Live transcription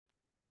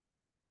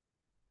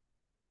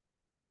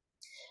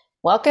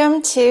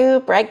Welcome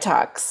to Brag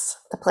Talks,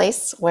 the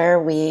place where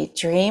we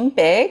dream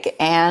big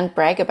and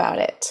brag about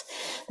it.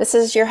 This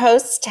is your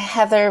host,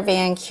 Heather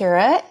Van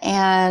Cura,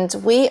 and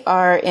we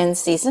are in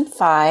season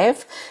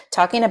 5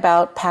 talking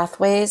about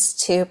pathways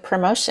to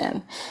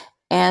promotion.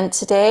 And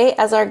today,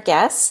 as our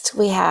guest,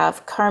 we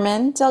have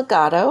Carmen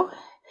Delgado,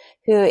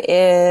 who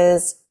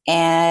is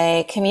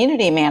a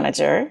community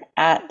manager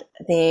at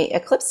the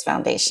Eclipse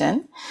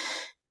Foundation.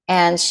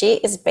 And she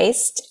is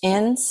based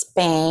in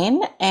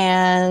Spain.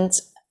 And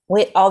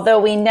although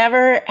we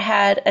never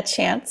had a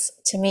chance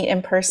to meet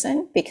in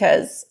person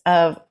because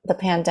of the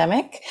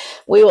pandemic,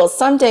 we will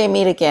someday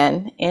meet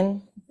again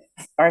in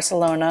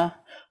Barcelona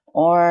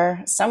or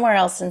somewhere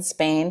else in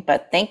Spain.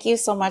 But thank you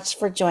so much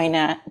for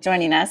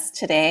joining us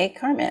today,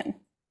 Carmen.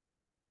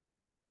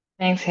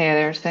 Thanks,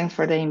 Heather. Thanks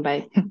for the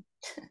invite.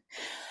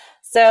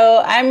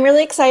 So I'm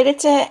really excited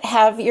to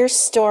have your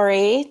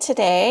story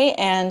today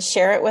and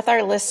share it with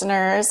our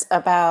listeners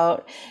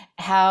about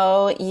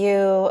how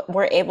you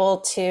were able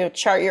to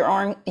chart your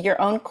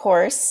own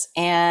course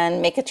and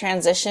make a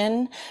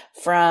transition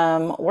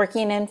from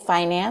working in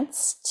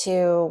finance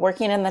to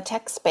working in the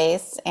tech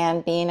space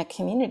and being a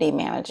community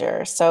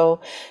manager. So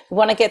you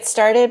want to get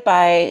started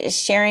by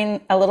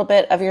sharing a little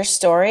bit of your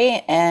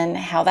story and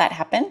how that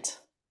happened?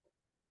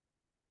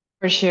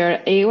 For sure.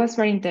 It was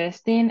very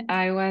interesting.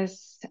 I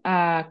was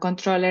a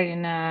controller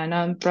in a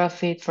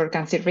nonprofit for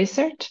cancer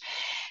research,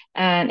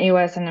 and it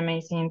was an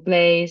amazing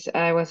place.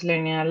 I was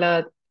learning a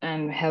lot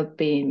and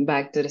helping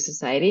back to the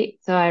society.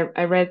 So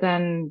I read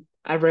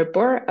a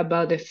report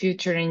about the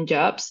future in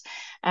jobs,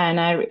 and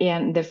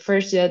the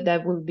first job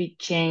that will be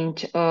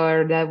changed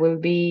or that will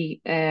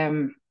be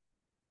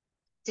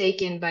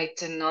taken by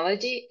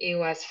technology, it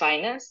was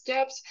finance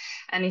jobs.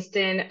 And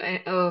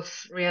instead of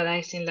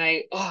realizing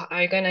like, oh,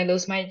 I'm gonna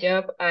lose my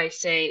job, I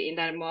said in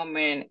that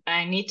moment,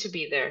 I need to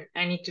be there.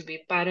 I need to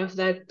be part of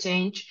that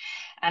change,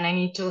 and I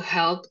need to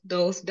help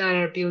those that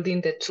are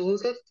building the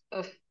tools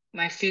of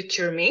my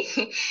future me.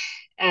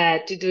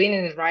 To do it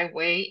in the right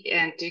way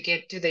and to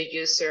get to the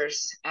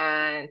users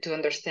and to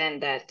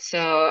understand that.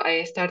 So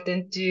I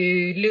started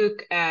to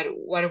look at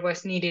what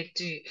was needed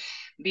to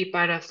be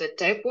part of the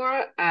tech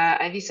world.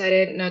 I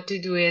decided not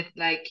to do it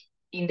like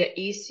in the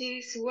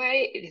easiest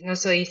way. It's not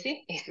so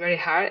easy. It's very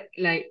hard.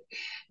 Like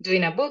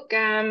doing a boot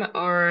camp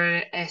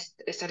or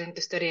starting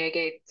to study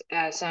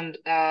again some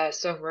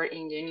software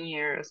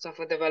engineer,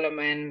 software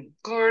development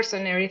course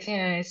and everything.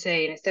 And I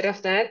say instead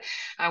of that,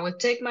 I will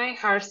take my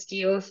hard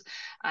skills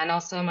and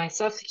also my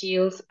soft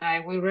skills.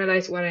 I will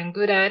realize what I'm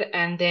good at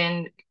and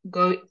then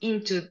go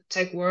into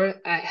tech world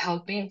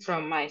helping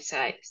from my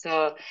side.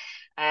 So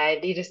I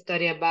did a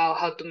study about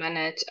how to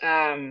manage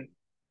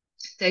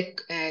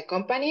tech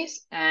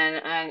companies,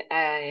 and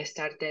I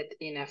started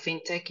in a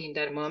fintech in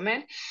that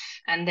moment.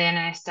 And then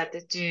I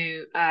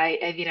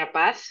did a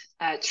path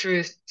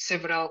through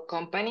several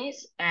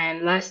companies.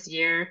 And last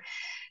year,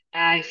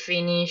 I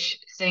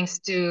finished thanks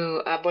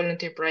to a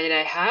volunteer project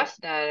I have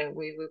that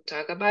we will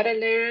talk about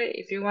it later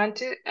if you want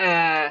to.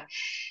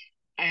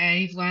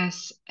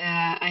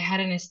 I had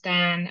a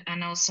stand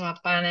and also a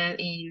panel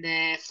in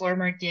the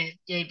former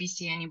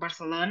JBCN in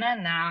Barcelona.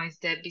 Now it's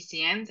the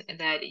BCN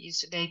that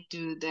they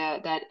do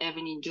that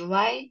event in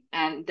July,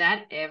 and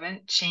that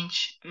event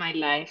changed my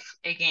life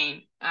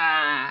again.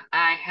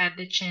 I had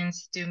the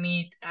chance to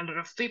meet a lot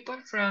of people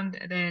from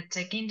the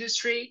tech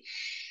industry.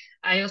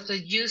 I also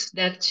used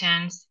that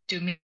chance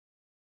to meet.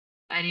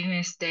 I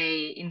didn't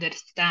stay in the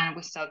stand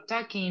without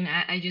talking.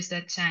 I used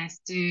that chance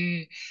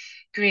to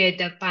create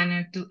that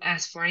panel to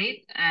ask for it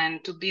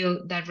and to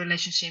build that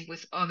relationship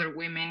with other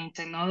women in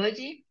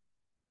technology.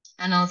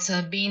 And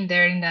also being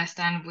there in the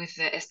stand with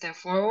the Step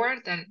Forward,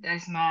 that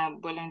is my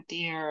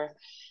volunteer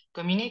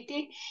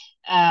community.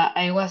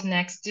 I was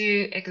next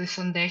to Eclipse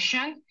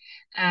Foundation,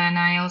 and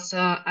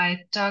I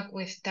talked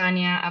with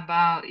Tanya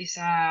about is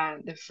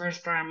the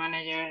first program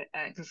manager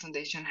Eclipse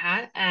Foundation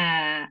had.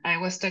 I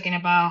was talking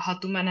about how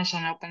to manage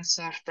an open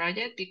source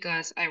project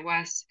because I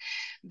was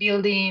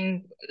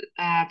building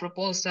a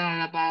proposal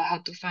about how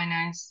to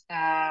finance,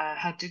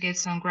 how to get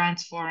some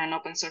grants for an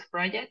open source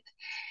project.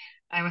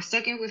 I was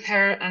talking with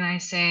her and I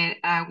said,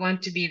 I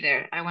want to be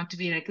there. I want to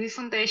be at Eclipse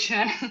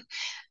Foundation.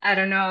 I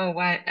don't know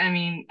I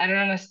don't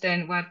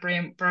understand what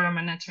program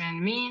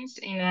management means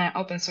in an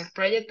open source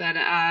project, but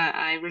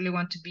I really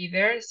want to be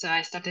there. So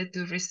I started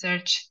to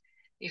research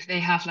if they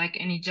have like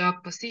any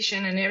job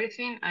position and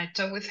everything. I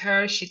talked with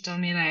her. She told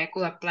me that I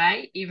could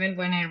apply. Even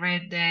when I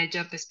read the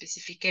job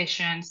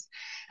specifications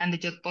and the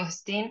job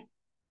posting,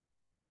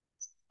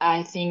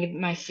 I think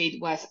my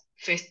fit was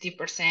 50%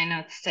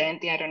 or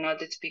 70. I don't know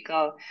the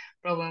typical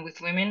problem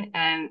with women.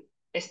 And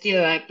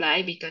still I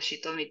applied because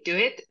she told me to do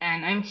it.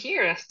 And I'm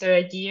here after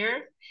a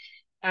year.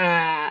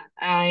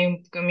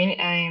 I'm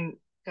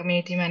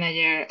community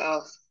manager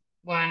of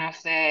one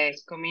of the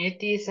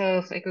communities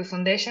of Eco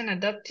Foundation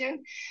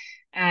Adoption.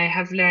 I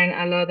have learned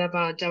a lot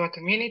about Java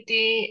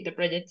community, the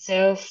project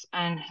itself,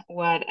 and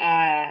what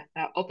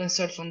Open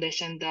Source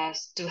Foundation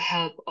does to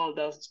help all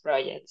those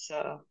projects.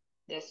 So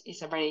this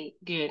is a very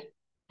good.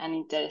 an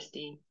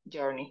interesting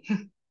journey.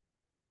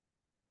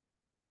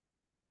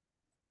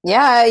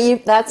 Yeah,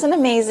 that's an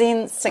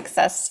amazing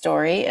success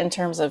story in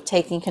terms of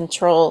taking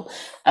control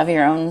of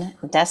your own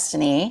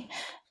destiny.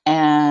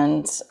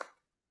 And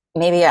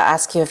maybe I'll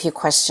ask you a few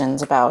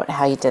questions about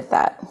how you did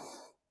that.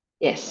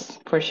 Yes,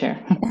 for sure.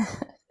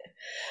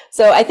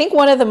 So I think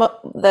one of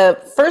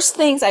the first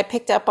things I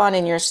picked up on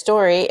in your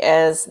story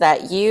is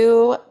that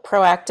you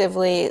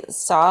proactively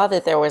saw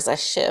that there was a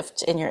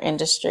shift in your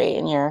industry,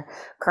 in your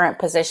current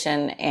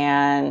position,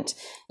 and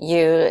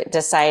you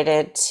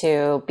decided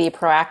to be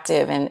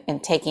proactive in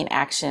taking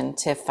action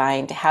to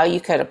find how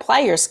you could apply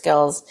your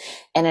skills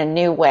in a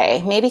new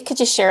way. Maybe could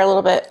you share a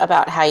little bit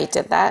about how you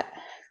did that?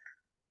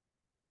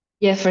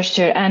 Yes, for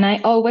sure. And I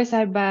always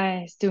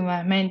advise to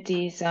my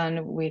mentees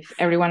and with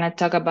everyone I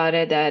talk about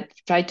it that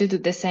try to do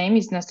the same.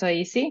 It's not so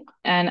easy.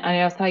 And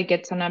I also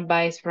get some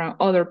advice from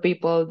other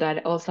people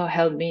that also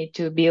help me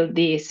to build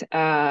this,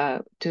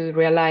 to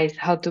realize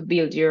how to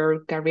build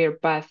your career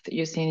path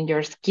using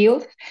your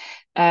skills.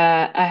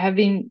 I have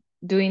been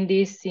doing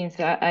this since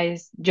I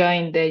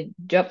joined the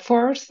job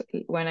force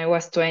when I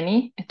was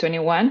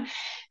 21.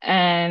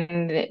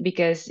 And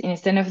because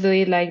instead of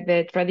doing like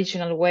the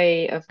traditional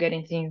way of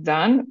getting things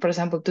done, for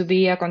example, to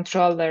be a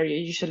controller, you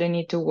usually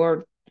need to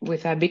work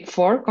with a big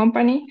four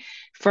company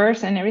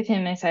first and everything.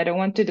 And I said, I don't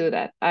want to do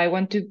that. I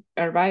want to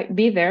arrive,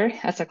 be there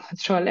as a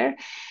controller,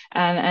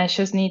 and I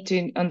just need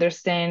to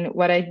understand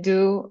what I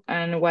do.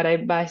 And what I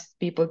advise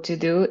people to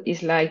do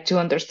is like to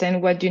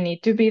understand what you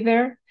need to be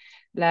there,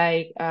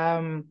 like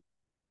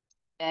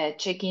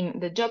checking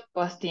the job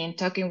posting,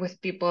 talking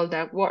with people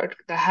that work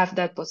that have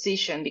that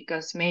position,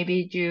 because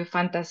maybe you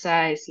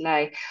fantasize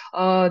like,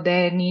 oh,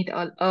 they need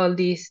all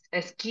these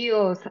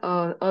skills,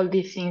 all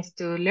these things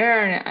to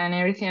learn and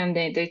everything, and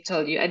they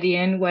told you at the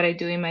end what I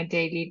do in my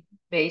daily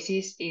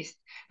basis is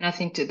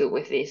nothing to do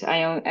with this.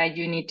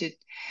 You need to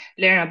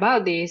learn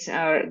about this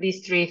or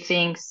these three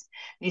things,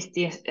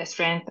 this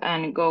strength,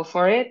 and go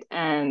for it.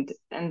 And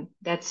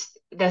that's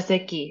the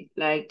key,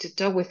 like to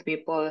talk with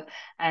people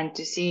and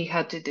to see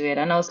how to do it.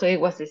 And also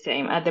it was the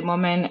same. At the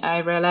moment I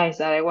realized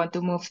that I want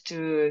to move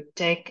to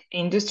tech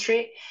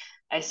industry,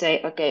 I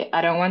say, okay,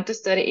 I don't want to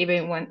study,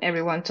 even when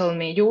everyone told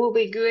me you will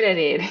be good at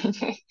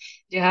it.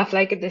 You have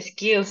like the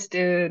skills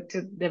to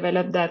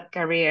develop that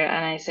career.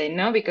 And I say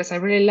no, because I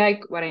really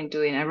like what I'm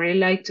doing. I really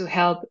like to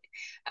help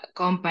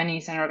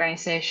companies and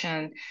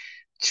organizations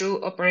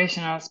through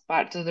operational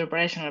part to the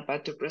operational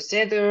part, to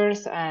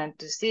procedures and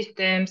to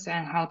systems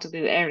and how to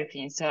do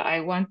everything. So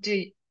I want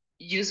to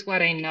use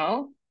what I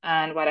know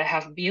and what I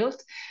have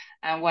built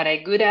and what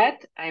I'm good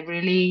at. I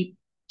really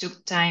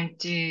took time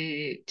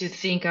to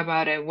think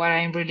about it, what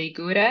I'm really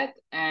good at,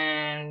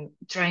 and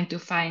trying to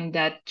find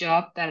that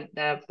job that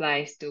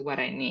applies to what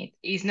I need.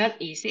 It's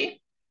not easy.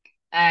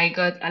 I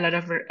got a lot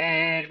of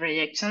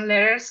rejection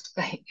letters.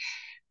 Like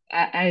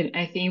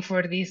I think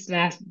for this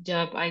last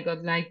job I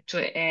got like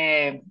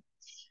I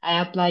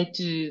applied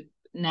to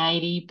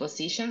 90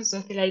 positions,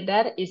 something like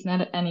that. It's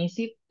not an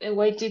easy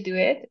way to do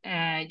it.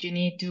 You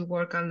need to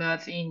work a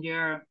lot in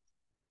your,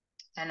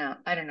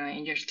 I don't know,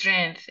 in your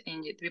strength,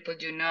 in the people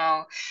you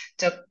know,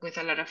 talk with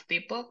a lot of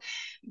people.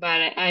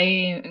 But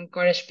I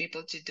encourage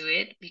people to do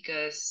it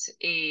because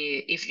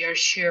if you're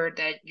sure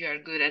that you are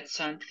good at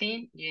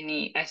something, you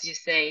need, as you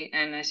say,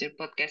 and as your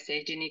podcast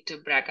says, you need to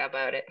brag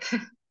about it.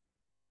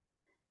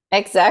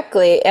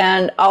 Exactly.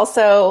 And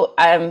also,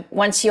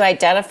 once you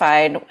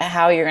identified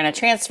how you're going to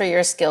transfer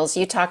your skills,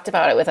 you talked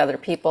about it with other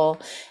people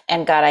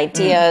and got Mm.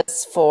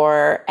 ideas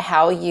for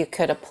how you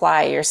could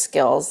apply your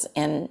skills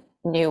in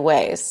new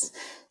ways.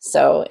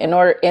 So in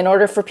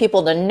order for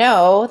people to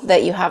know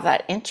that you have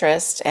that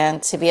interest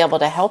and to be able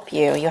to help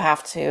you, you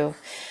have to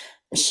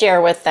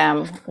share with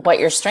them what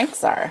your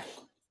strengths are.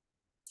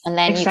 And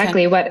then you can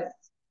Exactly what.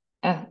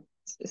 Uh,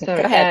 go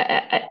Sorry.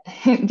 ahead.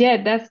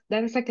 Yeah, that's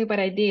exactly what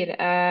I did.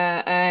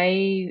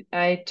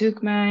 I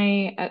took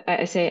my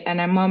I say in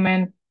a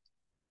moment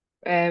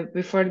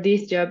before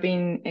this job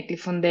in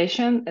Eclipse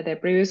Foundation, the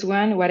previous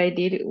one, what I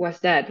did was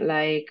that,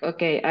 like,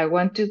 okay, I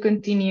want to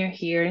continue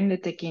here in the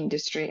tech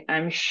industry.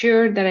 I'm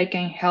sure that I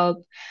can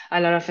help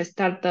a lot of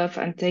startups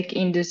and tech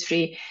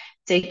industry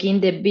taking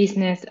the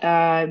business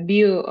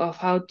view of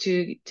how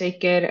to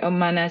take care or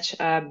manage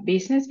a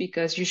business,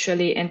 because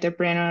usually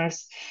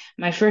entrepreneurs,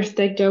 my first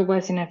tech job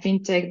was in a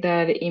fintech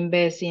that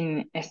invests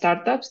in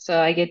startups. So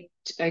I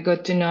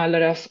got to know a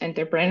lot of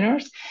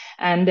entrepreneurs,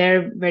 and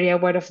they're very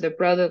aware of the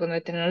product and the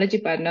technology,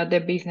 but not the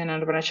business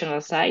and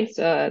operational side.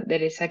 So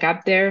there is a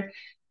gap there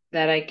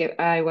that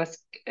I was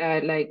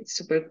like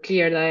super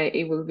clear that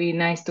it would be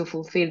nice to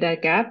fulfill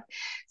that gap.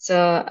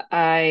 So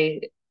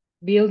I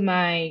built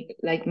my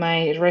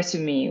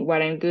resume,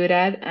 what I'm good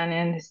at, and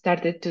then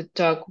started to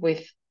talk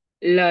with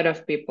a lot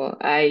of people.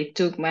 I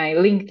took my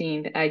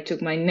LinkedIn, I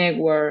took my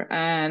network,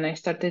 and I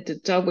started to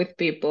talk with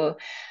people.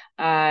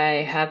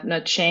 I have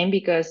not shame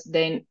because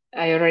then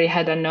I already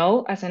had a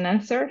no as an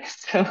answer.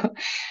 So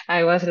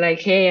I was like,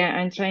 hey,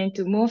 I'm trying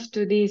to move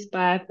to this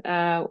path.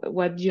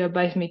 What do you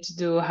advise me to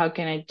do? How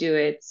can I do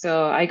it?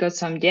 So I got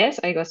some yes,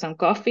 I got some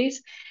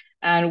coffees.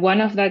 And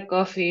one of that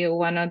coffee,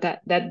 one of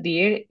that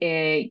beer,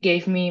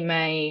 gave me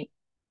my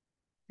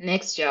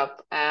next job,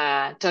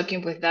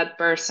 talking with that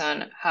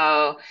person,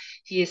 how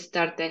he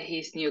started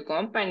his new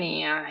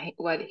company,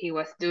 what he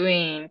was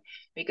doing,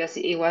 because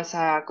it was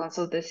a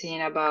consultancy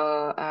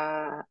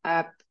about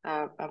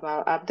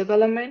about app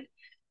development,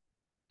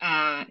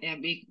 a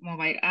big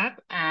mobile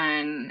app,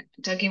 and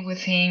talking with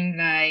him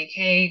like,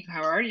 hey,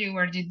 how are you?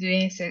 What are you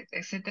doing?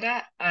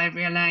 Etc. I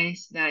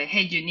realized that,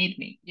 hey, you need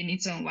me. You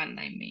need someone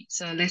like me.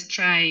 So let's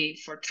try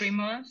for 3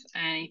 months,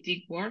 and if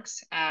it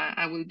works,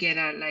 I will get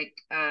a like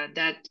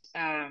that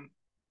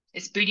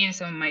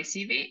experience on my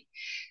CV,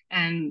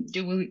 and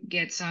you will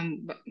get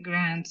some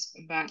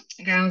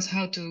backgrounds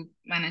how to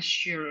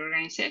manage your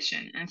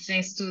organization. And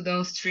thanks to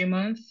those 3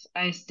 months,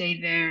 I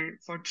stayed there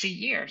for 3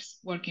 years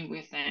working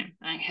with them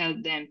and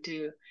help them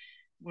to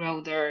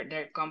grow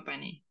their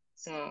company.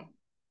 So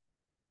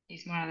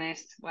it's more or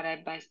less what I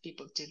advise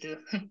people to do.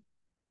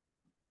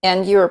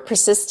 And you were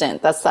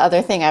persistent. That's the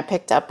other thing I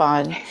picked up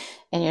on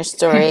in your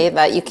story,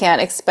 that you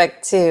can't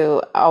expect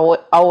to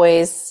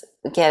always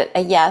get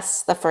a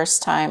yes the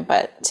first time,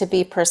 but to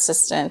be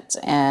persistent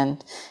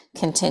and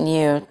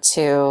continue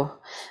to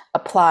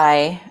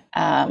apply,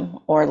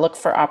 or look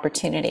for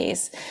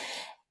opportunities.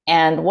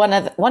 And one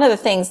of the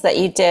things that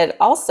you did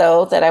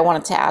also that I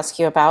wanted to ask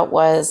you about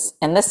was,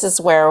 and this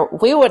is where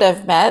we would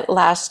have met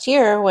last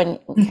year when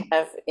kind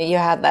of you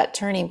had that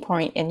turning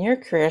point in your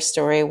career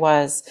story,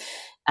 was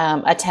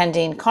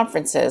attending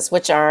conferences,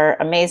 which are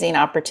amazing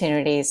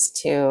opportunities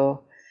to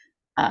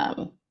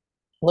um,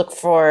 look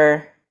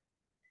for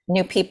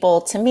new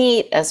people to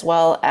meet, as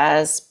well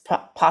as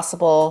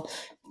possible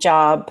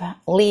job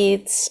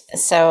leads.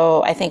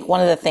 So I think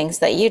one of the things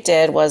that you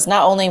did was,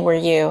 not only were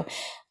you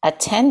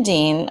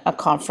attending a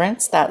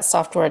conference, that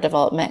software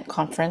development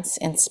conference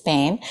in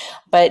Spain,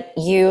 but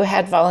you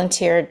had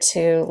volunteered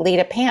to lead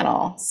a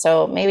panel.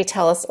 So maybe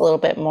tell us a little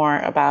bit more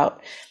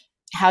about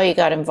how you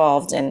got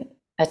involved in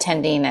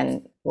attending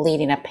and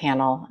leading a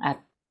panel at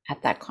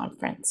that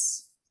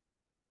conference.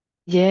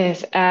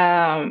 Yes,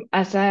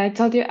 as I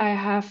told you, I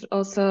have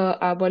also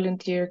a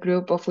volunteer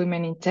group of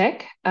women in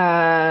tech,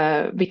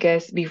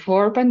 because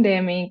before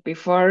pandemic,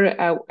 before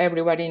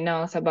everybody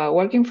knows about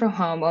working from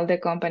home, all the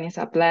companies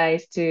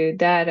applies to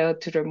that or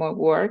to remote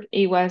work.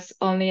 It was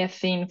only a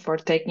thing for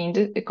tech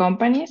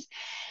companies.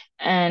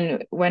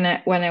 And when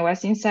I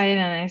was inside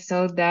and I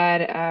saw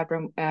that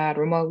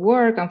remote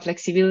work and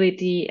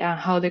flexibility and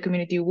how the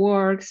community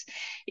works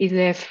is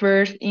the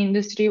first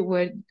industry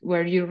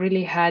where you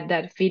really had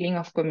that feeling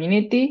of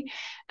community,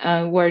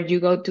 where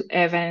you go to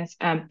events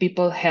and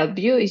people help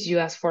you if you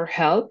ask for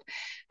help.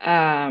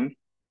 Um,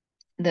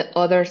 the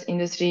others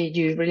industry,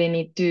 you really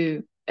need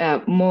to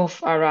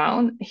move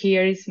around.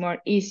 Here it's more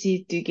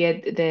easy to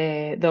get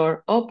the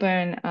door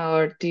open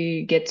or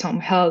to get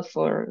some help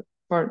for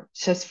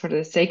just for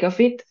the sake of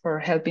it, for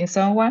helping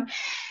someone.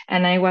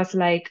 And I was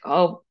like,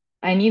 oh,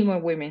 I need more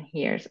women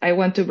here. I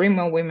want to bring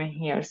more women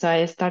here. So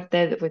I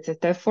started with a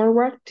Step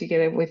Forward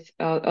together with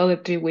other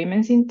three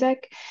women in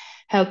tech,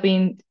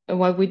 helping.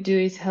 What we do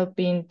is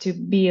helping to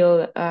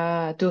build,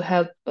 to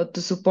help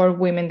to support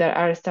women that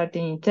are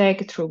starting in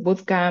tech through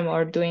bootcamp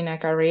or doing a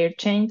career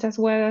change as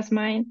well as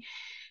mine.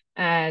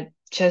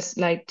 Just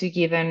like to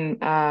give them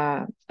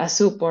a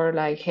support,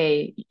 like,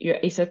 hey,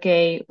 it's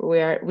okay.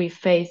 We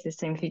face the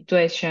same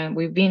situation.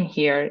 We've been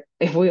here.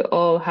 If we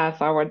all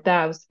have our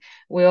doubts,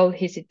 we all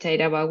hesitate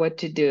about what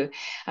to do.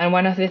 And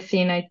one of the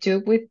things I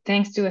took with,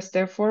 thanks to a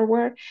Step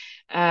Forward,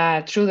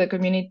 through the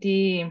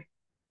community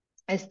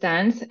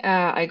stands,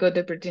 I got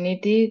the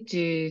opportunity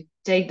to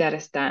take that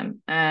stand,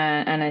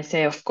 and I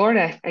say, of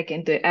course, I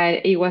can do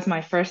it. It was my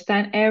first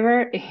time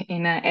ever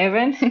in an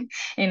event,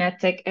 in a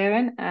tech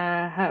event.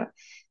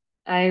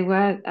 I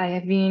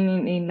have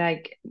been in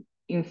like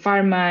in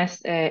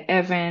pharma's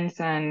events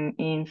and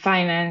in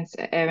finance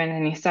event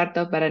and in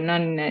startup, but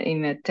not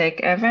in a tech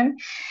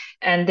event.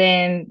 And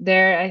then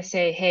there I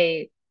say,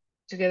 hey,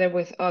 together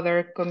with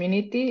other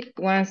community,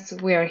 once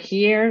we are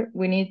here,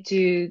 we need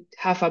to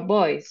have a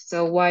voice.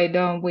 So why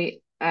don't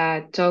we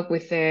talk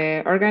with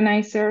the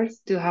organizers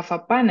to have a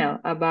panel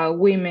about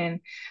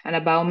women and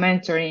about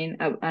mentoring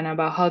and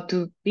about how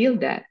to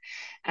build that.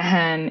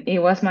 And it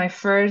was my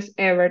first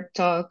ever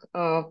talk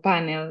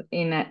panel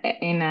in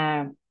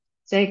a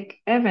tech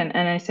event,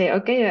 and I say,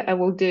 okay, I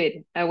will do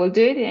it. I will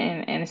do it,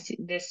 and see,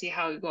 let's see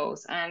how it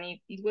goes. And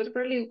it went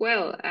really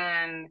well.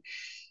 And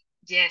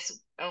yes,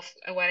 of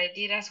what I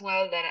did as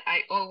well, that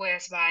I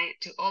always buy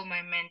to all my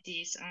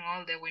mentees and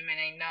all the women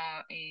I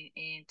know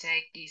in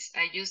tech, is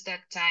I use that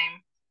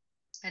time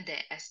at the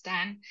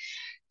stand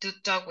to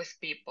talk with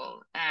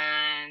people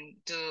and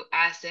to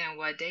ask them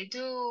what they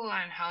do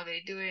and how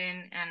they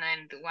doing. And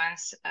then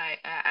once I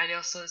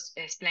also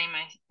explain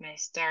my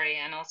story,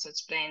 and also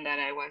explain that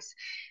I was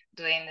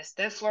doing the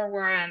Step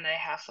Forward and I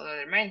have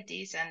other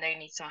mentees and they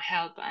need some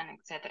help and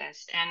etc.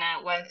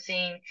 And one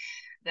thing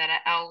that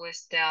I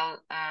always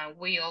tell,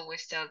 we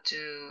always tell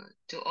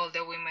to all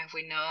the women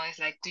we know, is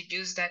like to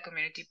use that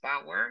community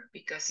power,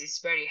 because it's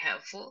very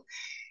helpful.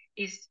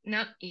 it's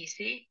not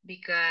easy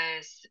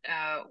because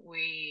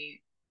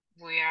we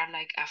are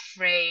like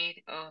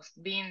afraid of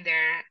being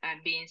there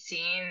and being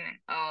seen,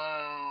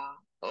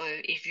 or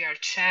if you're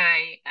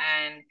shy,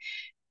 and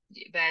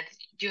but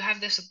you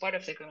have the support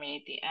of the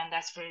community, and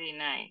that's really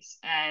nice.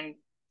 And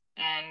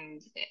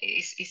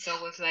it's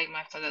always like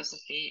my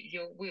philosophy.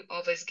 You will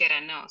always get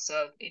a no,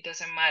 so it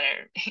doesn't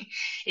matter.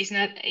 It's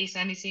not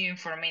easy even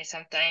for me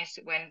sometimes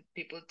when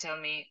people tell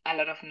me a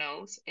lot of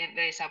no's. And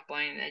there is a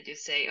point that you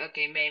say,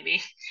 okay,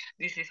 maybe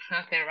this is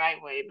not the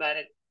right way, but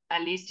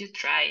at least you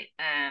try,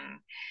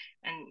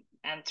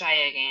 and try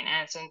again.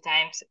 And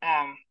sometimes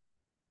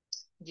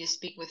you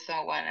speak with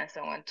someone and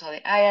someone told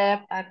you,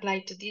 I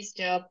applied to this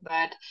job,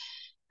 but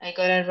I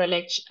got a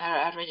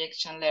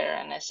rejection letter,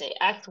 and I say,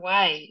 ask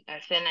why. I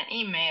send an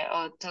email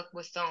or talk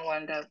with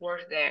someone that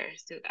works there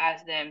to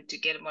ask them to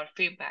get more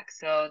feedback.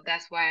 So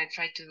that's why I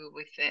try to do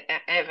with the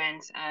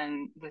events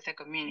and with the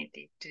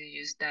community, to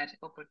use that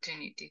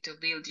opportunity to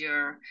build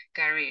your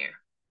career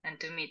and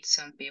to meet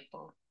some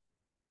people.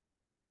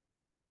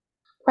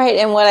 Right.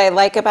 And what I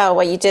like about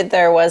what you did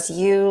there was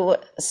you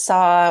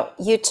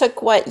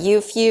took what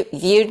you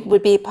viewed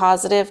would be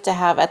positive to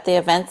have at the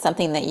event,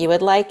 something that you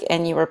would like,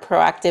 and you were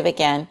proactive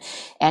again,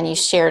 and you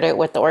shared it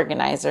with the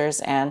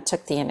organizers and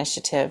took the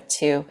initiative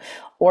to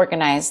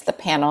organize the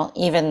panel,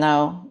 even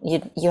though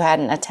you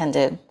hadn't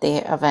attended the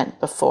event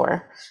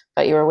before,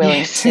 but you were willing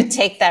Yes. to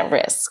take that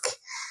risk.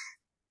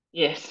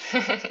 Yes.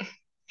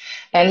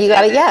 And Yes, you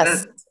got yes, a yes.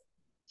 yes.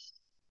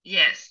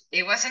 Yes,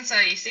 it wasn't so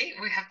easy.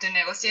 We have to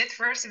negotiate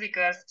first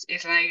because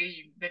it's like,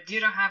 but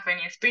you don't have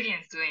any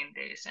experience doing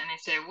this. And I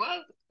say,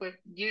 well, but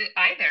you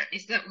either.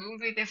 It's that will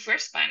be the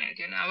first panel,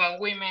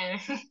 about women,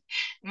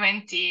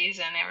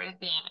 mentees, and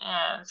everything.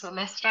 So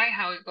let's try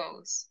how it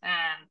goes.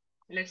 And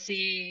let's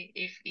see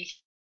if it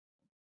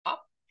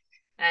up.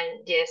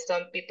 And yes,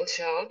 some people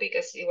show up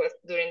because it was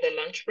during the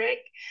lunch break,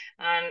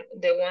 and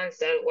the ones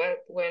that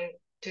went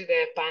to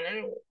the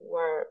panel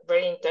were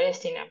very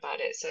interesting about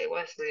it. So it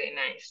was really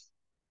nice.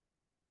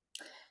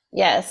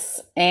 Yes.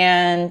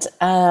 And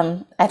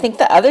I think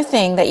the other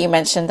thing that you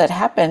mentioned that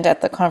happened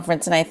at the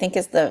conference, and I think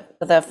is the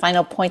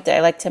final point that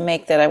I like to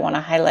make that I want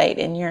to highlight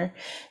in your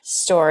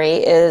story,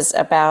 is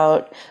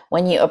about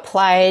when you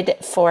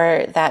applied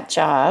for that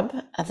job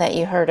that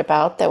you heard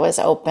about that was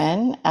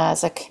open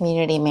as a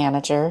community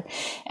manager.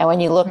 And when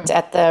you looked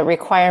at the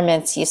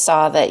requirements, you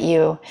saw that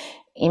you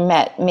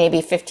met maybe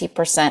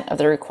 50% of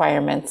the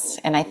requirements.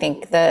 And I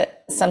think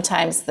that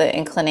sometimes the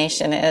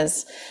inclination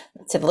is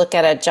to look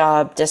at a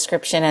job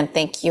description and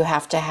think you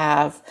have to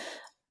have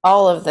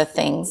all of the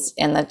things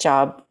in the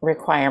job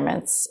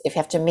requirements, if you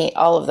have to meet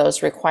all of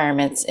those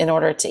requirements in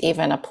order to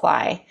even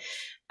apply.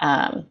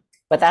 Um,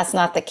 but that's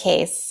not the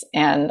case.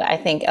 And I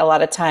think a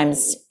lot of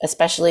times,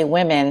 especially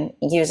women,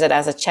 use it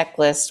as a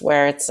checklist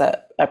where it's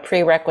a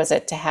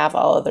prerequisite to have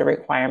all of the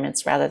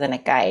requirements rather than a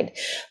guide.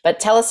 But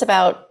tell us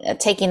about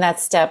taking that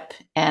step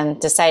and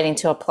deciding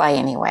to apply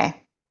anyway.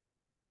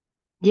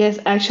 Yes,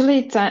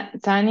 actually,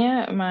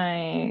 Tanya,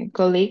 my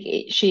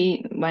colleague,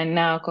 my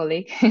now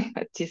colleague,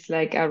 but she's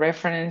like a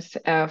reference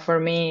for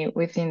me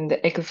within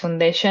the Eco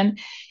Foundation.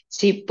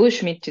 She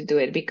pushed me to do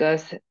it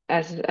because,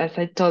 as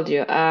I told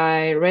you,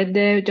 I read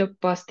the job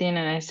posting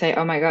and I say,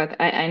 oh my God,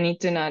 I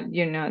need to know,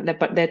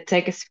 the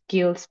tech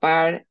skills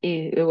part.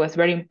 It was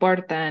very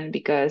important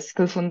because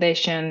Eco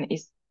Foundation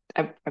is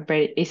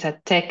a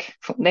tech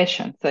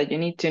foundation, so you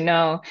need to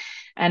know,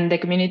 and the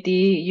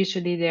community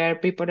usually there are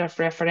people of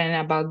reference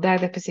about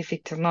that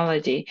specific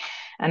technology.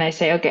 And I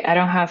say, okay, I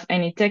don't have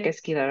any tech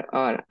skill,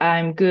 or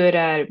I'm good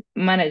at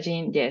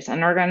managing, yes,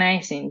 and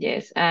organizing,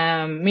 yes,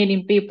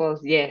 meeting people,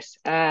 yes,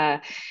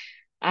 I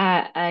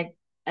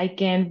I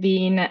can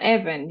be in an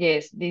event,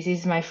 yes, this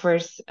is my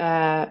first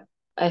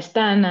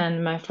stand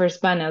and my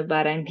first panel,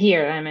 but I'm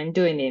here, I'm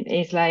doing it.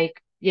 It's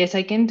like, yes,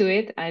 I can do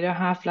it. I don't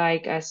have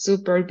like a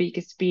super big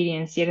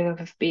experience, years of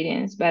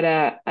experience, but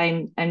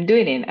I'm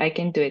doing it. I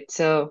can do it.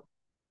 So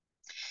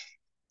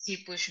he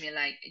pushed me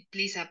like,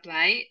 please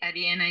apply. At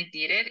the end, I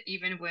did it.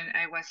 Even when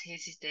I was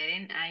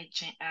hesitating,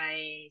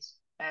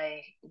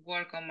 I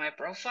work on my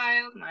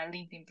profile, my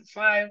LinkedIn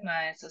profile,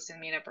 my social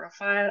media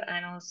profile,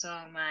 and also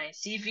my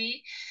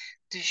CV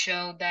to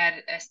show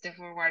that a step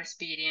forward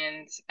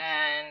experience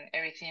and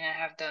everything I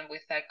have done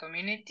with that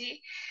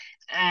community,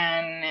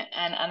 and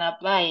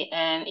apply.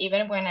 And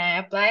even when I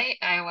apply,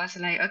 I was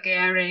like, okay,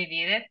 I already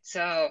did it,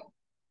 so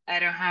I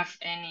don't have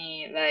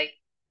any like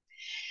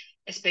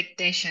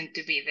expectation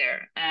to be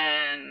there.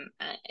 And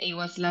it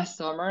was last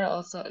summer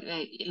also,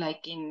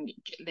 like in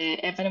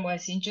the event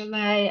was in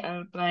July.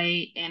 I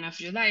applied end of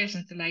July or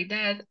something like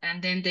that,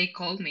 and then they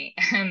called me.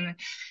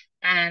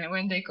 And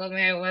when they called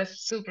me, I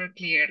was super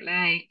clear,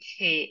 like,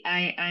 hey,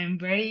 I'm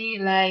very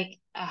like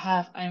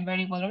I'm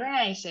very well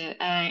organized.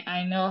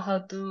 I know how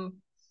to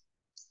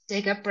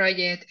take a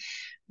project,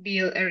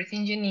 build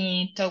everything you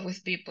need, talk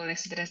with people,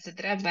 etc.,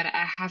 etc. But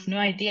I have no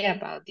idea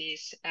about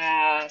this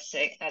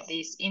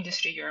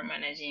industry you're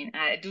managing.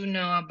 I do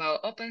know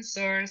about open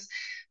source,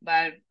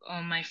 but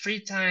on my free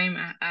time,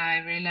 I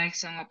really like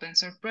some open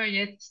source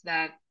projects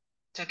that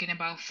talking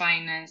about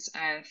finance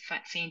and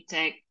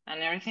fintech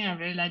and everything. I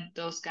really like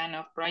those kind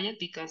of projects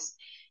because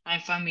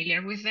I'm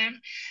familiar with them,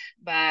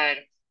 but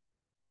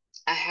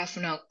I have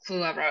no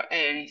clue about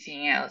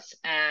anything else.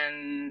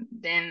 And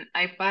then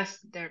I passed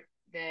the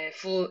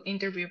full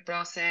interview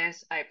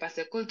process. I passed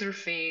the culture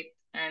fit,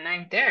 and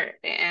I'm there.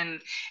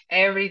 And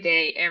every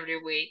day,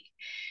 every week,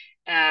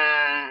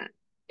 uh,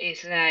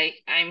 it's like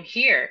I'm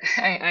here.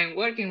 I'm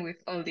working with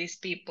all these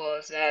people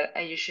that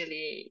I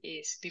usually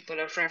is people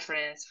of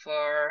reference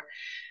for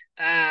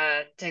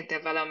tech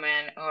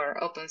development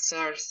or open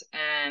source,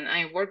 and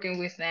I'm working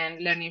with them,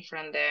 learning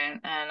from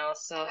them, and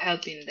also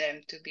helping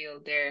them to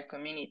build their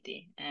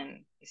community,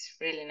 and it's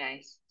really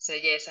nice. So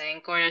yes, I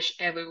encourage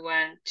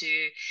everyone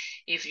to,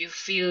 if you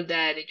feel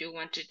that you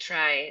want to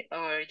try it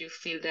or you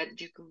feel that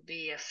you could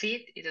be a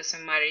fit, it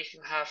doesn't matter if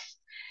you have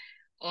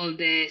all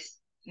this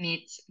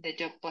needs the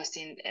job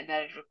posting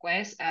that it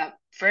requests.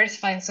 First,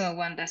 find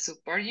someone that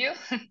support you.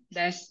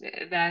 That's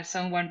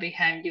someone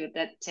behind you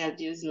that tells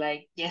you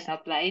like, yes,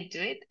 apply, do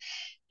it.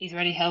 Is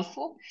very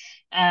helpful,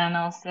 and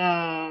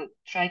also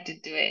try to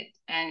do it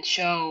and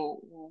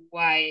show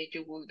why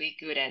you will be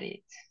good at it.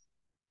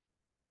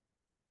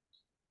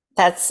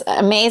 That's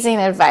amazing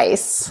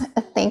advice.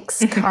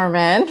 Thanks,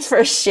 Carmen,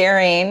 for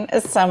sharing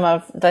some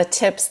of the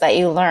tips that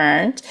you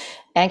learned.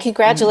 And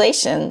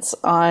congratulations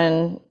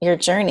on your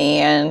journey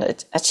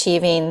and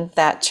achieving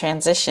that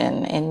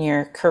transition in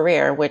your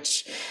career,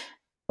 which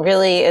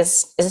really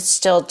is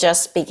still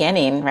just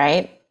beginning,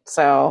 right?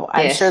 So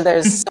I'm sure Yes.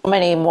 there's so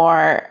many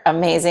more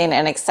amazing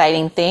and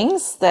exciting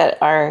things that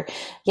are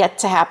yet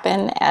to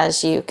happen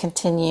as you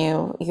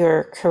continue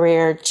your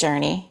career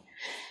journey.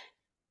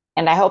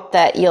 And I hope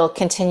that you'll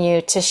continue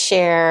to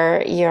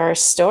share your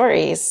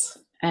stories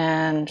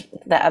and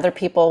that other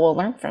people will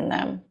learn from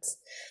them.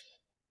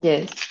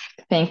 Yes.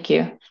 Thank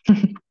you. So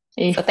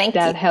If thank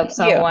you. that helps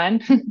You. someone,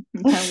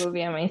 that will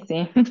be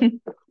amazing.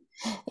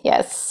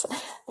 Yes.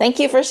 Thank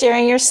you for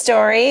sharing your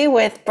story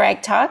with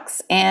Brag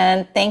Talks.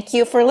 And thank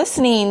you for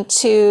listening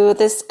to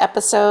this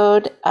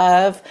episode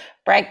of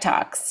Brag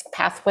Talks,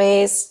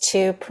 Pathways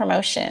to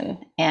Promotion.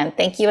 And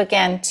thank you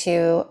again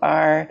to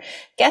our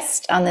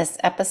guest on this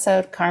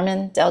episode,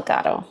 Carmen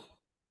Delgado.